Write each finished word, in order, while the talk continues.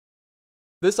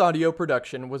This audio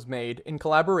production was made in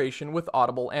collaboration with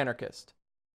Audible Anarchist.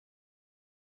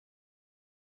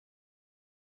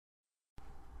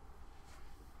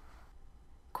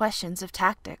 Questions of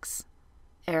Tactics.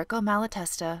 Errico,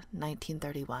 Malatesta,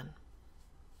 1931.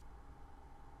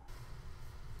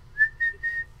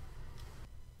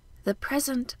 The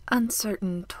present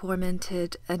uncertain,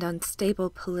 tormented, and unstable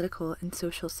political and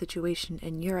social situation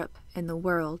in Europe and the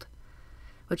world,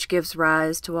 which gives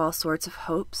rise to all sorts of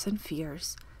hopes and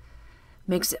fears,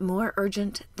 makes it more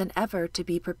urgent than ever to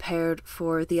be prepared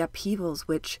for the upheavals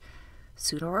which,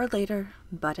 sooner or later,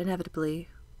 but inevitably,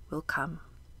 will come.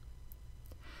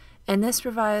 And this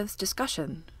revives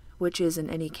discussion, which is in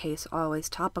any case always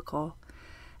topical,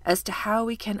 as to how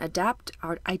we can adapt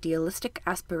our idealistic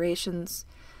aspirations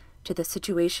to the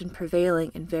situation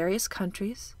prevailing in various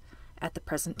countries at the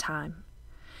present time,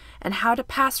 and how to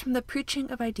pass from the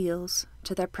preaching of ideals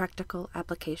to their practical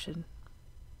application.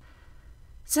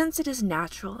 Since it is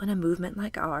natural in a movement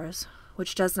like ours,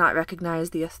 which does not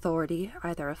recognize the authority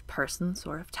either of persons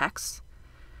or of texts,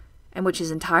 and which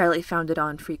is entirely founded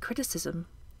on free criticism,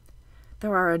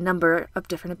 there are a number of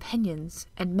different opinions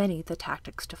and many the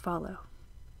tactics to follow.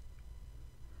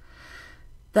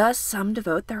 Thus some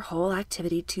devote their whole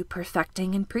activity to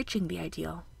perfecting and preaching the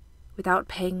ideal, without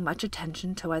paying much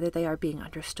attention to whether they are being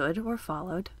understood or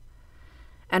followed,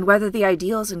 and whether the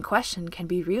ideals in question can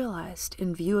be realized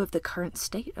in view of the current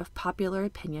state of popular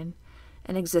opinion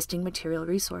and existing material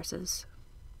resources.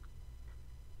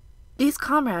 These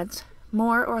comrades,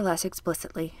 more or less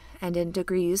explicitly, and in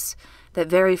degrees that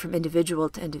vary from individual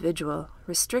to individual,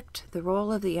 restrict the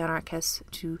role of the anarchists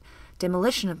to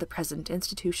demolition of the present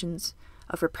institutions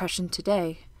of repression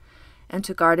today, and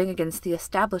to guarding against the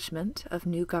establishment of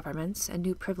new governments and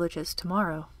new privileges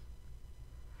tomorrow.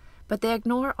 But they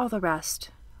ignore all the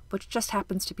rest, which just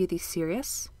happens to be the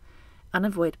serious,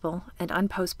 unavoidable, and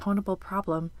unpostponable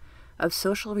problem of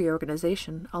social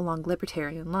reorganization along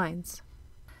libertarian lines.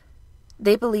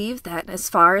 They believe that, as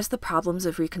far as the problems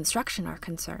of reconstruction are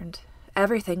concerned,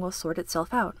 everything will sort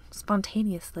itself out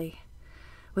spontaneously,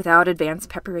 without advanced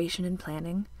preparation and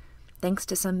planning, thanks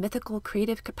to some mythical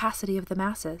creative capacity of the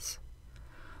masses,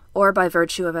 or by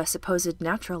virtue of a supposed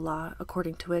natural law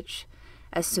according to which,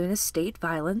 as soon as state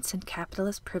violence and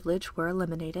capitalist privilege were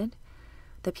eliminated,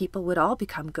 the people would all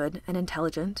become good and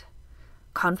intelligent,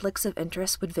 conflicts of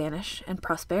interest would vanish, and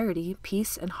prosperity,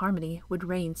 peace, and harmony would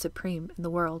reign supreme in the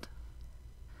world.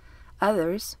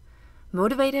 Others,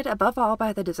 motivated above all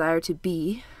by the desire to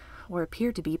be, or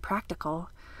appear to be, practical,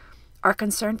 are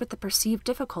concerned with the perceived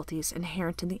difficulties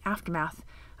inherent in the aftermath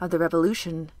of the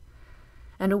revolution,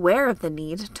 and aware of the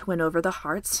need to win over the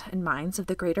hearts and minds of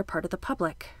the greater part of the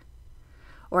public,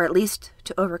 or at least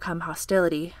to overcome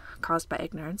hostility caused by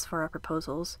ignorance for our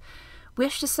proposals,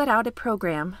 wish to set out a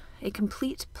program, a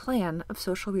complete plan of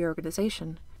social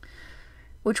reorganization,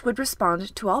 which would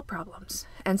respond to all problems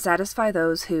and satisfy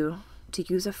those who, to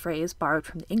use a phrase borrowed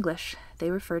from the English, they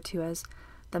refer to as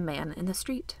the man in the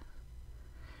street.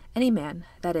 Any man,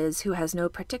 that is, who has no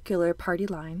particular party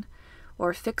line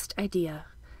or fixed idea,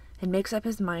 and makes up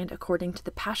his mind according to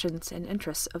the passions and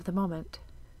interests of the moment.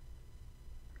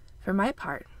 For my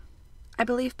part, I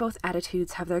believe both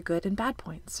attitudes have their good and bad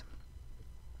points,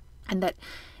 and that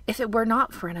if it were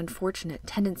not for an unfortunate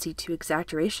tendency to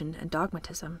exaggeration and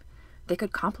dogmatism, they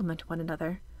could complement one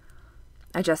another,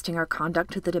 adjusting our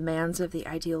conduct to the demands of the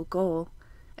ideal goal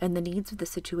and the needs of the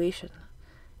situation,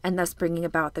 and thus bringing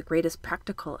about the greatest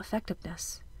practical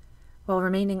effectiveness, while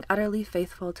remaining utterly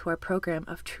faithful to our program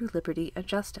of true liberty and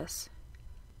justice.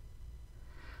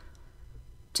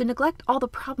 To neglect all the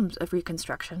problems of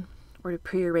reconstruction, or to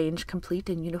prearrange complete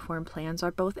and uniform plans,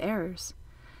 are both errors,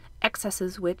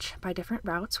 excesses which, by different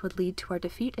routes, would lead to our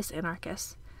defeat as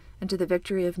anarchists, and to the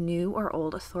victory of new or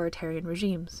old authoritarian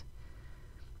regimes.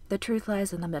 The truth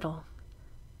lies in the middle.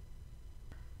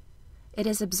 It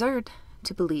is absurd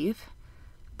to believe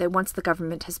that once the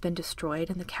government has been destroyed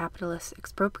and the capitalists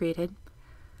expropriated,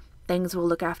 things will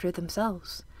look after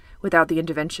themselves, without the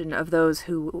intervention of those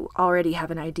who already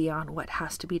have an idea on what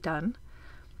has to be done,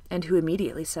 and who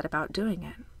immediately set about doing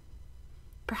it.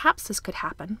 Perhaps this could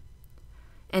happen,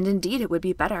 and indeed it would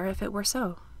be better if it were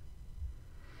so.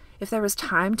 If there was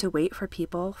time to wait for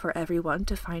people, for everyone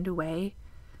to find a way,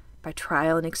 by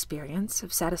trial and experience,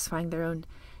 of satisfying their own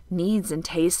needs and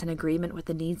tastes in agreement with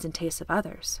the needs and tastes of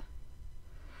others.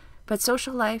 But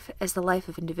social life, as the life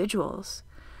of individuals,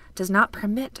 does not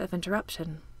permit of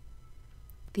interruption.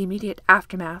 The immediate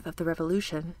aftermath of the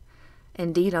revolution,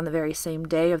 indeed on the very same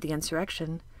day of the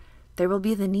insurrection, there will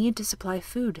be the need to supply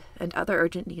food and other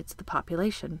urgent needs of the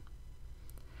population,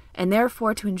 and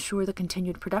therefore to ensure the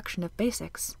continued production of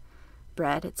basics,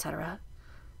 bread, etc.,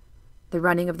 the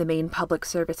running of the main public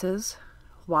services,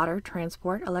 water,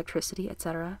 transport, electricity,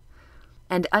 etc.,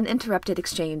 and uninterrupted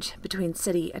exchange between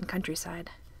city and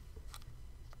countryside.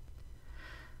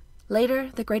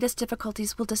 Later, the greatest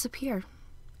difficulties will disappear.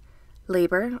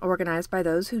 Labor, organized by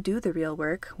those who do the real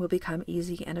work, will become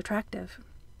easy and attractive.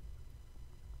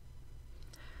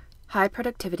 High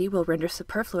productivity will render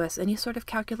superfluous any sort of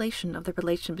calculation of the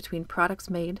relation between products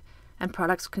made and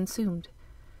products consumed,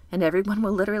 and everyone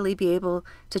will literally be able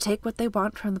to take what they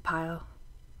want from the pile.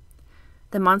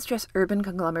 The monstrous urban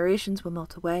conglomerations will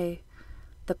melt away.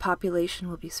 The population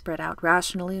will be spread out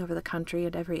rationally over the country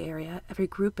and every area, every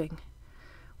grouping,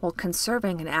 while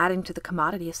conserving and adding to the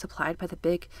commodities supplied by the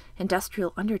big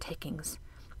industrial undertakings,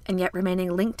 and yet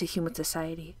remaining linked to human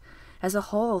society as a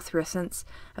whole through a sense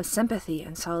of sympathy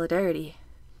and solidarity,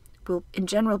 will in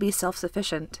general be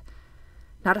self-sufficient,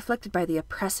 not afflicted by the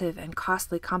oppressive and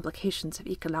costly complications of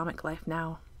economic life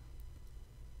now.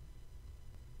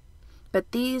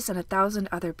 But these and 1,000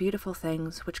 other beautiful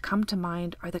things which come to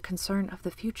mind are the concern of the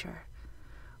future,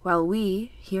 while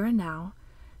we, here and now,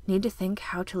 need to think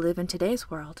how to live in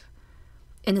today's world,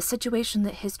 in the situation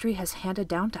that history has handed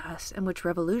down to us, in which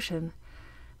revolution,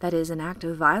 that is, an act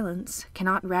of violence,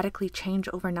 cannot radically change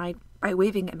overnight by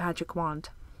waving a magic wand.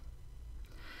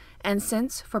 And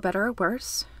since, for better or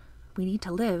worse, we need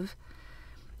to live,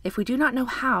 if we do not know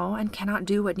how and cannot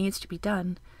do what needs to be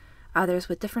done, others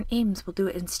with different aims will do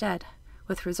it instead,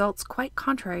 with results quite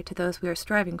contrary to those we are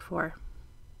striving for.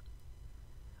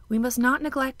 We must not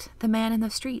neglect the man in the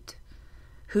street,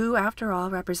 who, after all,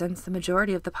 represents the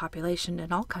majority of the population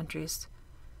in all countries,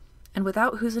 and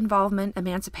without whose involvement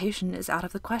emancipation is out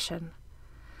of the question.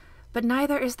 But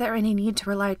neither is there any need to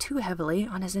rely too heavily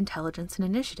on his intelligence and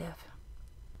initiative.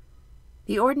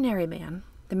 The ordinary man,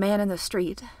 the man in the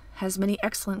street, has many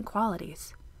excellent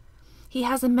qualities. He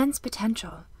has immense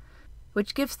potential,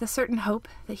 which gives the certain hope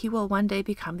that he will one day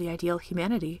become the ideal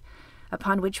humanity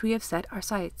upon which we have set our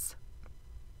sights.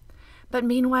 But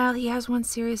meanwhile he has one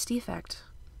serious defect,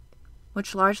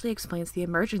 which largely explains the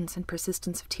emergence and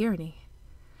persistence of tyranny.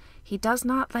 He does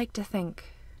not like to think.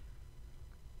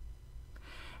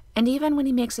 And even when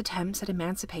he makes attempts at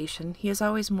emancipation, he is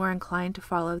always more inclined to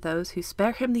follow those who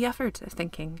spare him the effort of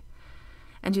thinking,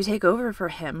 and who take over for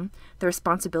him the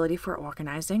responsibility for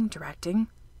organizing, directing,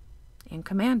 and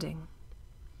commanding.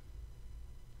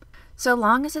 So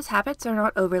long as his habits are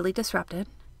not overly disrupted,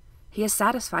 he is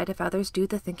satisfied if others do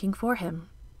the thinking for him,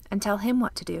 and tell him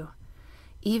what to do,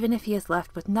 even if he is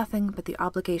left with nothing but the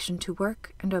obligation to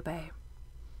work and obey.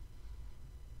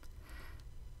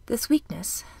 This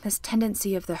weakness, this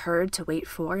tendency of the herd to wait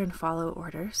for and follow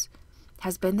orders,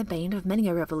 has been the bane of many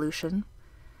a revolution,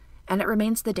 and it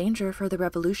remains the danger for the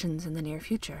revolutions in the near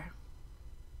future.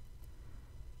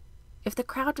 If the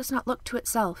crowd does not look to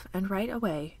itself and right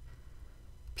away,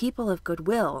 people of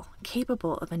goodwill,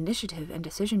 capable of initiative and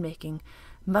decision-making,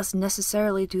 must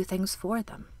necessarily do things for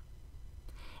them.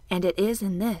 And it is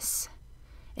in this,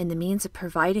 in the means of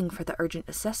providing for the urgent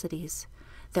necessities,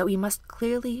 that we must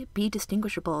clearly be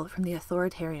distinguishable from the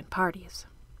authoritarian parties.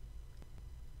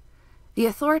 The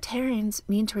authoritarians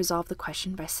mean to resolve the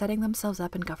question by setting themselves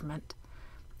up in government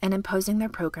and imposing their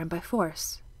program by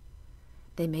force.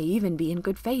 They may even be in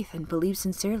good faith and believe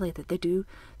sincerely that they do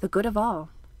the good of all.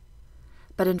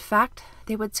 But in fact,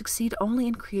 they would succeed only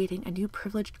in creating a new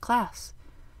privileged class,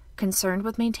 concerned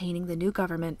with maintaining the new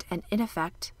government and, in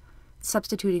effect,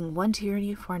 substituting one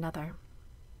tyranny for another.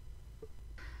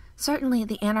 Certainly,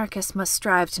 the anarchists must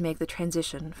strive to make the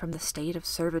transition from the state of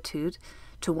servitude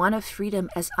to one of freedom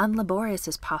as unlaborious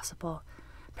as possible,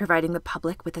 providing the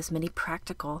public with as many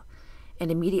practical and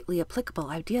immediately applicable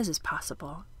ideas as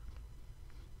possible.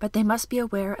 But they must be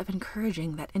aware of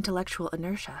encouraging that intellectual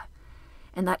inertia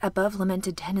and that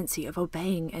above-lamented tendency of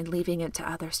obeying and leaving it to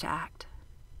others to act.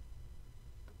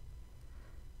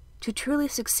 To truly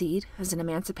succeed as an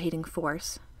emancipating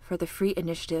force for the free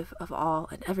initiative of all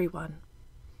and everyone,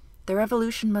 the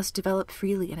revolution must develop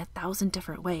freely in 1,000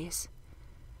 different ways,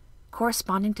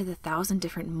 corresponding to the 1,000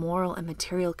 different moral and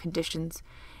material conditions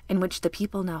in which the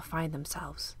people now find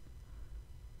themselves.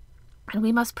 And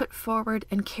we must put forward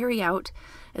and carry out,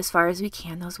 as far as we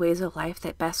can, those ways of life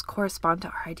that best correspond to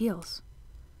our ideals.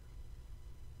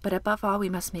 But above all, we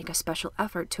must make a special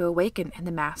effort to awaken in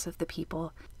the mass of the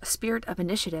people a spirit of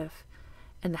initiative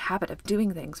and the habit of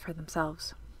doing things for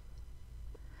themselves.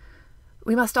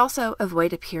 We must also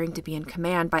avoid appearing to be in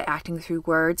command by acting through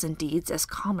words and deeds as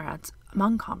comrades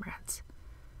among comrades.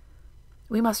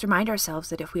 We must remind ourselves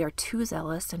that if we are too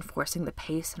zealous in forcing the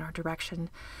pace in our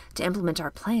direction to implement our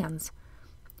plans,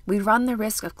 we run the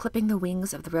risk of clipping the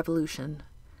wings of the revolution,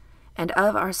 and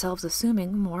of ourselves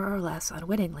assuming more or less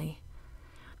unwittingly,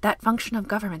 that function of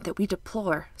government that we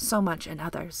deplore so much in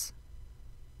others.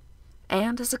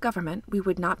 And as a government, we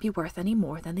would not be worth any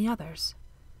more than the others.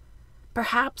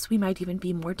 Perhaps we might even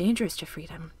be more dangerous to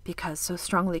freedom, because so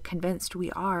strongly convinced we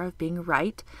are of being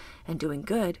right and doing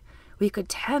good, we could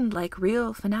tend like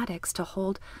real fanatics to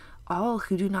hold all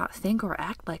who do not think or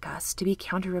act like us to be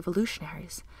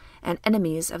counter-revolutionaries and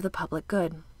enemies of the public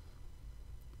good.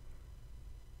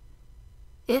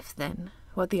 If, then,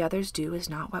 what the others do is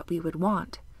not what we would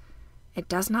want, it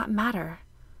does not matter,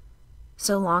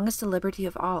 so long as the liberty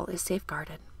of all is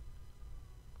safeguarded.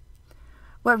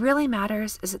 What really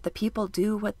matters is that the people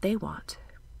do what they want,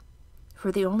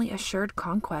 for the only assured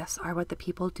conquests are what the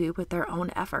people do with their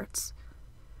own efforts.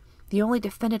 The only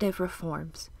definitive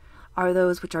reforms are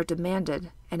those which are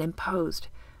demanded and imposed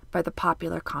by the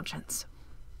popular conscience.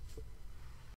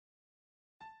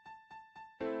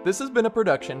 This has been a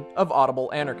production of Audible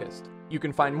Anarchist. You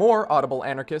can find more Audible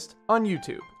Anarchist on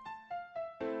YouTube.